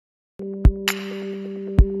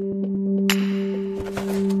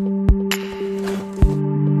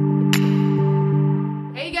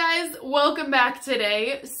back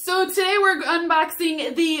today. So today we're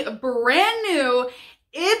unboxing the brand new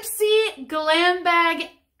Ipsy Glam Bag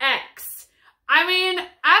X. I mean,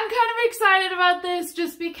 I'm kind of excited about this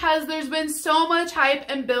just because there's been so much hype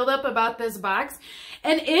and buildup about this box.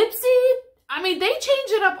 And Ipsy, I mean, they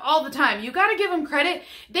change it up all the time. You gotta give them credit.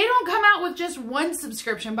 They don't come out with just one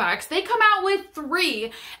subscription box. They come out with 3.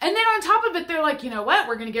 And then on top of it, they're like, you know what?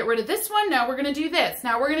 We're gonna get rid of this one. Now we're gonna do this.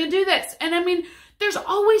 Now we're gonna do this. And I mean, there's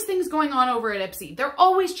always things going on over at Ipsy. They're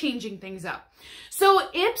always changing things up. So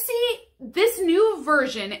Ipsy, this new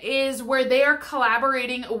version is where they are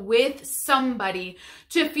collaborating with somebody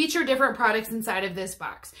to feature different products inside of this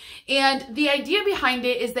box. And the idea behind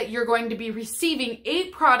it is that you're going to be receiving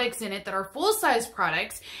 8 products in it that are full-size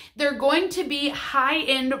products. They're going to be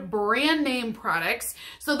high-end brand name products.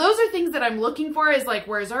 So those are things that I'm looking for, is like,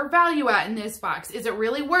 where's our value at in this box? Is it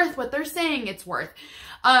really worth what they're saying it's worth?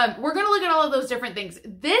 We're going to look at all of those different things.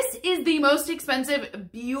 This is the most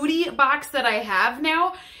expensive beauty box that I have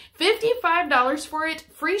now. $55 for it,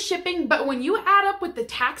 free shipping, but when you add up with the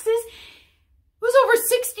taxes, it was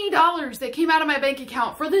over $60 that came out of my bank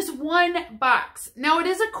account for this one box. Now, it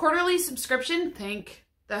is a quarterly subscription, thank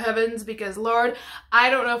the heavens, because Lord,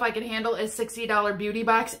 I don't know if I can handle a $60 beauty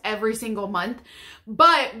box every single month,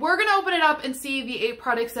 but we're going to open it up and see the 8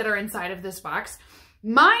 products that are inside of this box.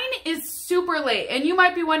 Mine is super late, and you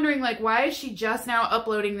might be wondering, like, why is she just now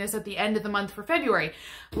uploading this at the end of the month for February?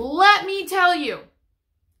 Let me tell you,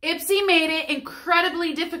 Ipsy made it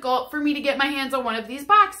incredibly difficult for me to get my hands on one of these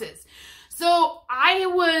boxes. So I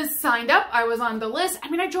was signed up, I was on the list. I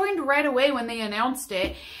mean, I joined right away when they announced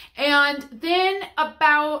it. And then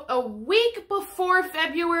about a week before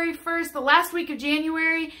February 1st, the last week of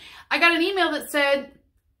January, I got an email that said,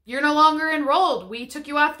 "You're no longer enrolled. We took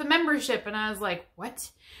you off the membership." And I was like, what?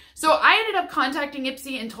 So I ended up contacting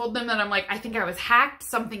Ipsy and told them that I'm like, I think I was hacked.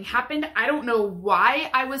 Something happened. I don't know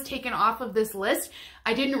why I was taken off of this list.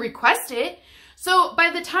 I didn't request it. So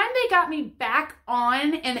by the time they got me back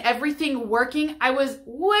on and everything working, I was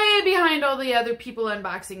way behind all the other people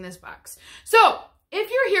unboxing this box. So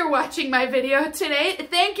if you're here watching my video today,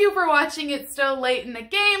 thank you for watching. It's still late in the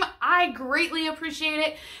game. I greatly appreciate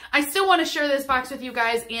it. I still want to share this box with you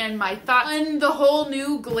guys and my thoughts on the whole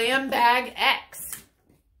new Glam Bag X.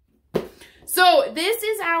 So this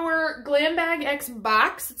is our Glam Bag X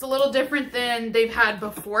box. It's a little different than they've had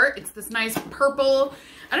before. It's this nice purple.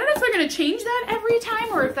 I don't know if they're going to change that every time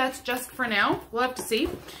or if that's just for now. We'll have to see.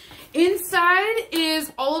 Inside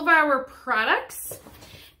is all of our products.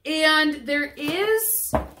 And there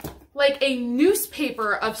is like a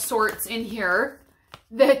newspaper of sorts in here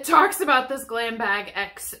that talks about this Glam Bag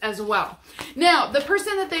X as well. Now, the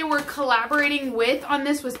person that they were collaborating with on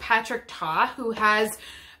this was Patrick Ta, who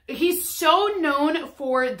he's so known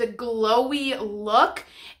for the glowy look,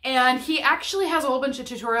 and he actually has a whole bunch of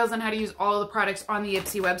tutorials on how to use all of the products on the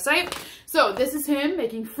Ipsy website. So this is him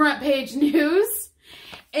making front page news.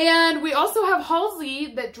 And we also have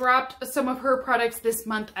Halsey that dropped some of her products this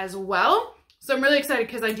month as well. So I'm really excited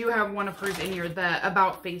because I do have one of hers in here, the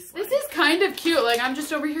About Face line. This is kind of cute. Like, I'm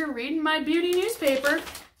just over here reading my beauty newspaper.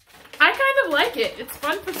 I kind of like it. It's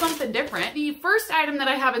fun for something different. The first item that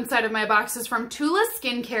I have inside of my box is from Tula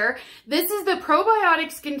Skincare. This is the probiotic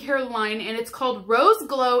skincare line, and it's called Rose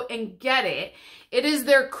Glow and Get It. It is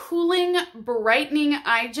their cooling, brightening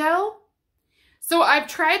eye gel. So I've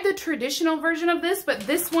tried the traditional version of this, but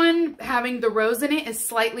this one having the rose in it is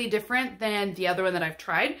slightly different than the other one that I've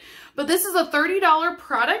tried. But this is a $30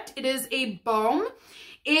 product. It is a balm.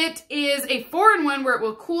 It is a 4-in-1 where it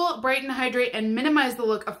will cool, brighten, hydrate, and minimize the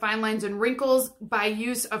look of fine lines and wrinkles by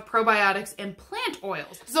use of probiotics and plant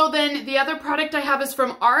oils. So then the other product I have is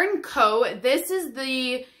from R&Co. This is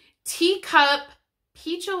the Teacup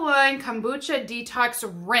Peach Align Kombucha Detox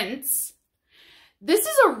Rinse. This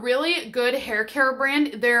is a really good hair care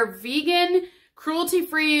brand. They're vegan,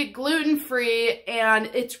 cruelty-free, gluten-free, and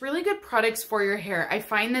it's really good products for your hair. I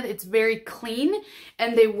find that it's very clean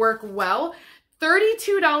and they work well.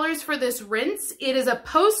 $32 for this rinse. It is a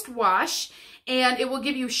post-wash, and it will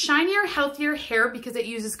give you shinier, healthier hair because it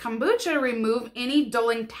uses kombucha to remove any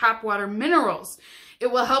dulling tap water minerals.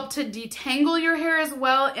 It will help to detangle your hair as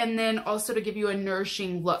well, and then also to give you a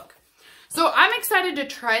nourishing look. So I'm excited to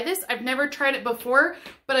try this. I've never tried it before,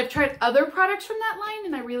 but I've tried other products from that line,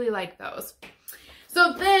 and I really like those.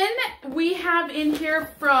 So then we have in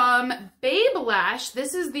here from Babe Lash.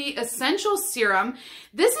 This is the Essential Serum.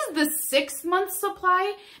 This is the 6-month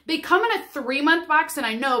supply. They come in a 3-month box, and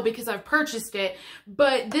I know because I've purchased it,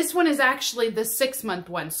 but this one is actually the 6-month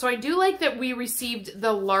one. So I do like that we received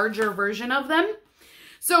the larger version of them.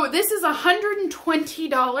 So this is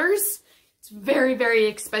 $120. It's very, very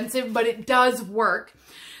expensive, but it does work.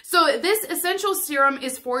 So this essential serum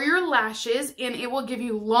is for your lashes, and it will give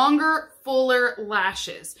you longer, fuller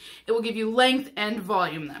lashes. It will give you length and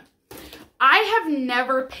volume then. I have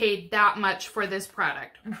never paid that much for this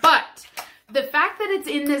product, but the fact that it's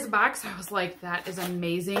in this box, I was like, that is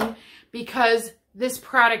amazing, because this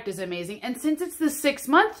product is amazing. And since it's the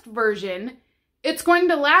 6-month version, it's going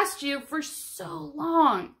to last you for so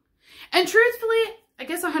long. And truthfully, I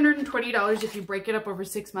guess $120 if you break it up over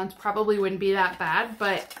 6 months probably wouldn't be that bad,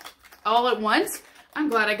 but all at once, I'm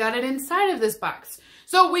glad I got it inside of this box.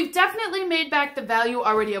 So we've definitely made back the value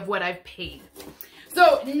already of what I've paid.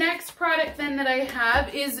 So next product then that I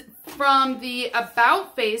have is from the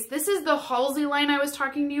About Face. This is the Halsey line I was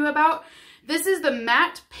talking to you about. This is the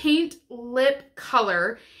Matte Paint Lip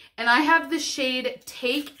Color, and I have the shade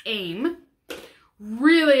Take Aim.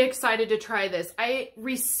 Really excited to try this. I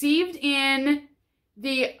received in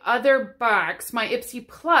the other box, my Ipsy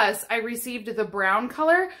Plus, I received the brown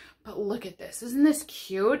color, but look at this. Isn't this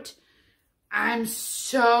cute? I'm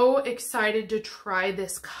so excited to try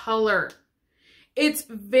this color. It's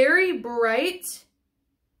very bright.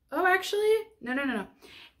 Oh, actually, no.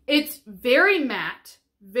 It's very matte,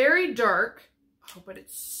 very dark. Oh, but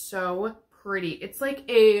it's so pretty. It's like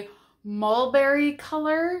a mulberry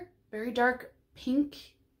color, very dark pink.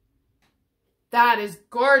 That is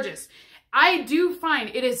gorgeous. I do find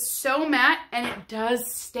it is so matte and it does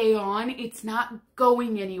stay on. It's not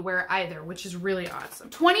going anywhere either, which is really awesome.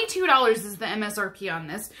 $22 is the MSRP on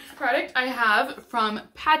this product I have from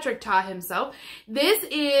Patrick Ta himself. This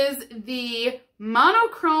is the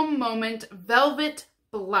Monochrome Moment Velvet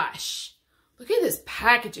Blush. Look at this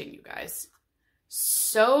packaging, you guys.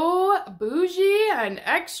 So bougie and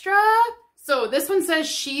extra. So this one says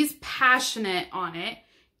She's Passionate on it.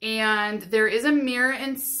 And there is a mirror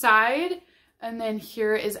inside, and then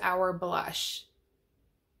here is our blush.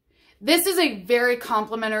 This is a very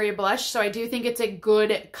complimentary blush, so I do think it's a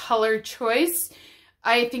good color choice.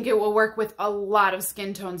 I think it will work with a lot of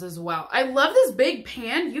skin tones as well. I love this big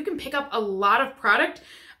pan. You can pick up a lot of product.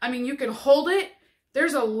 I mean, you can hold it.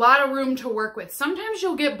 There's a lot of room to work with. Sometimes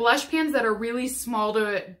you'll get blush pans that are really small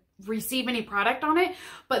to receive any product on it,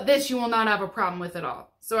 but this you will not have a problem with at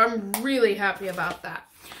all. So I'm really happy about that.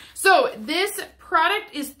 So this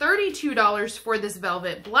product is $32 for this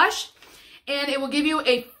velvet blush, and it will give you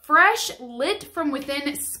a fresh lit from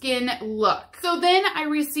within skin look. So then I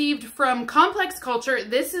received from Complex Culture,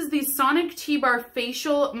 this is the Sonic T-Bar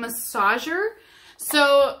Facial Massager.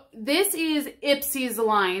 So this is Ipsy's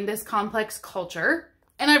line, this Complex Culture,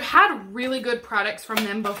 and I've had really good products from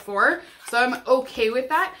them before, so I'm okay with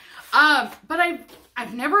that. But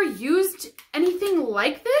I've never used anything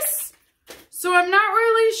like this. So I'm not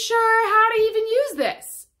really sure how to even use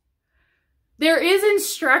this. There is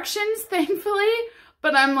instructions, thankfully,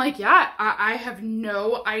 but I'm like, yeah, I have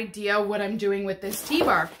no idea what I'm doing with this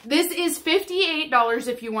T-bar. This is $58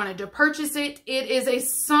 if you wanted to purchase it. It is a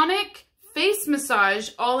sonic face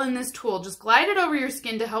massage all in this tool. Just glide it over your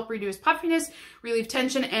skin to help reduce puffiness, relieve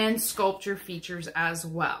tension, and sculpt your features as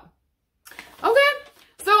well. Okay,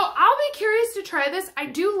 so I'll be curious to try this. I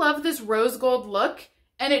do love this rose gold look.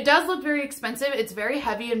 And it does look very expensive. It's very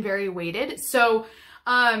heavy and very weighted. So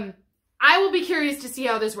I will be curious to see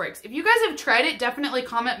how this works. If you guys have tried it, definitely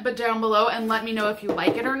comment down below and let me know if you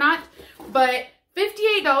like it or not. But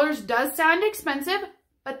 $58 does sound expensive.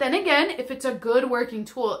 But then again, if it's a good working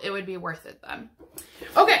tool, it would be worth it then.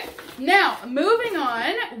 Okay, now moving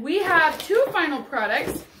on, we have two final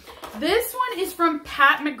products. This one is from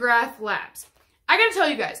Pat McGrath Labs. I gotta tell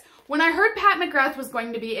you guys, when I heard Pat McGrath was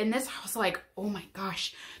going to be in this, I was like, oh my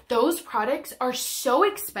gosh, those products are so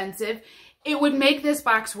expensive. It would make this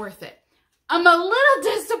box worth it. I'm a little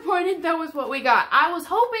disappointed though with what we got. I was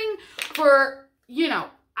hoping for, you know,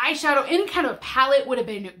 eyeshadow, any kind of palette would have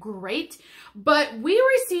been great. But we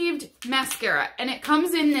received mascara, and it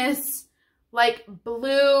comes in this like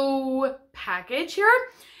blue package here.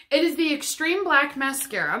 It is the Extreme Black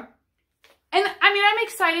Mascara. And I mean, I'm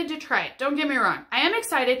excited to try it. Don't get me wrong. I am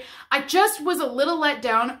excited. I just was a little let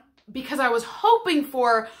down because I was hoping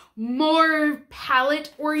for more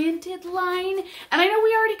palette-oriented line. And I know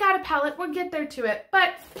we already got a palette. We'll get there to it.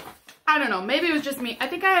 But I don't know. Maybe it was just me. I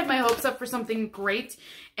think I had my hopes up for something great,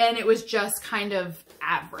 and it was just kind of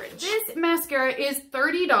average. This mascara is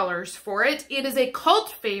 $30 for it. It is a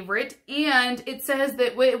cult favorite, and it says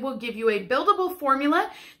that it will give you a buildable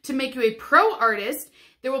formula to make you a pro artist.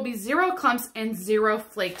 There will be 0 clumps and 0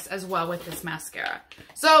 flakes as well with this mascara.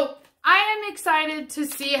 So I am excited to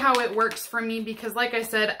see how it works for me because, like I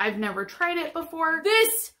said, I've never tried it before.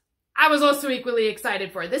 This I was also equally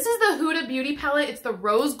excited for. This is the Huda Beauty palette. It's the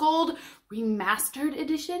Rose Gold Remastered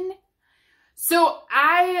Edition. So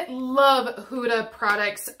I love Huda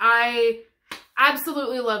products. I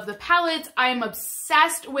absolutely love the palettes. I'm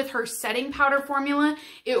obsessed with her setting powder formula.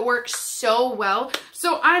 It works so well.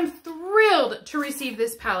 So I'm thrilled to receive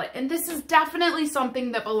this palette. And this is definitely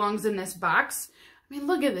something that belongs in this box. I mean,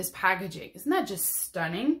 look at this packaging. Isn't that just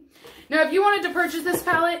stunning? Now, if you wanted to purchase this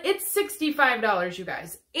palette, it's $65, you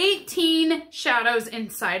guys. 18 shadows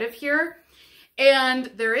inside of here. And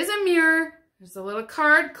there is a mirror. There's a little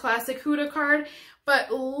card, classic Huda card.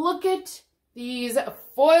 But look at these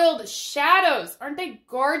foiled shadows. Aren't they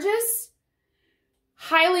gorgeous?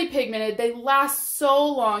 Highly pigmented. They last so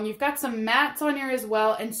long. You've got some mattes on here as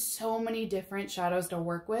well and so many different shadows to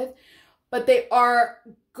work with. But they are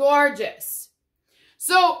gorgeous.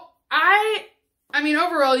 So I mean,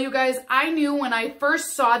 overall, you guys, I knew when I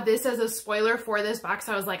first saw this as a spoiler for this box,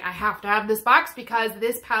 I was like, I have to have this box because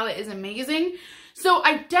this palette is amazing. So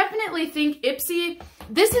I definitely think Ipsy,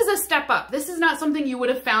 this is a step up. This is not something you would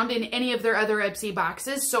have found in any of their other Ipsy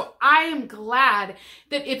boxes. So I am glad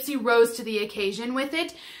that Ipsy rose to the occasion with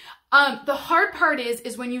it. The hard part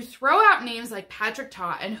is when you throw out names like Patrick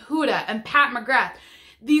Ta and Huda and Pat McGrath,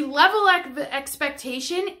 the level of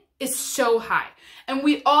expectation is so high. And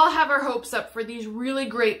we all have our hopes up for these really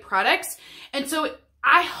great products. And so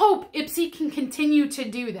I hope Ipsy can continue to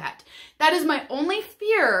do that. That is my only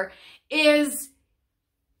fear, is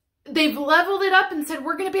they've leveled it up and said,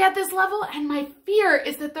 we're going to be at this level. And my fear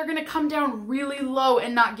is that they're going to come down really low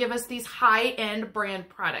and not give us these high-end brand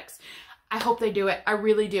products. I hope they do it. I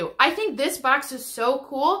really do. I think this box is so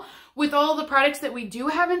cool with all the products that we do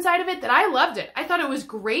have inside of it that I loved it. I thought it was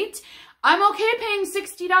great. I'm okay paying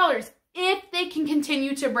 $60 if they can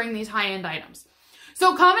continue to bring these high-end items.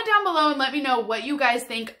 So comment down below and let me know what you guys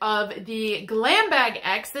think of the Glam Bag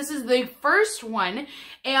X. This is the first one.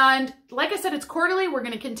 And like I said, it's quarterly. We're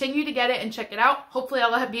going to continue to get it and check it out. Hopefully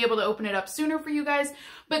I'll be able to open it up sooner for you guys.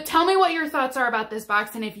 But tell me what your thoughts are about this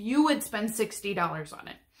box and if you would spend $60 on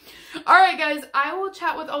it. Alright guys, I will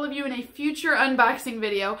chat with all of you in a future unboxing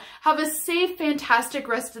video. Have a safe, fantastic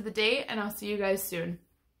rest of the day, and I'll see you guys soon.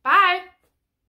 Bye!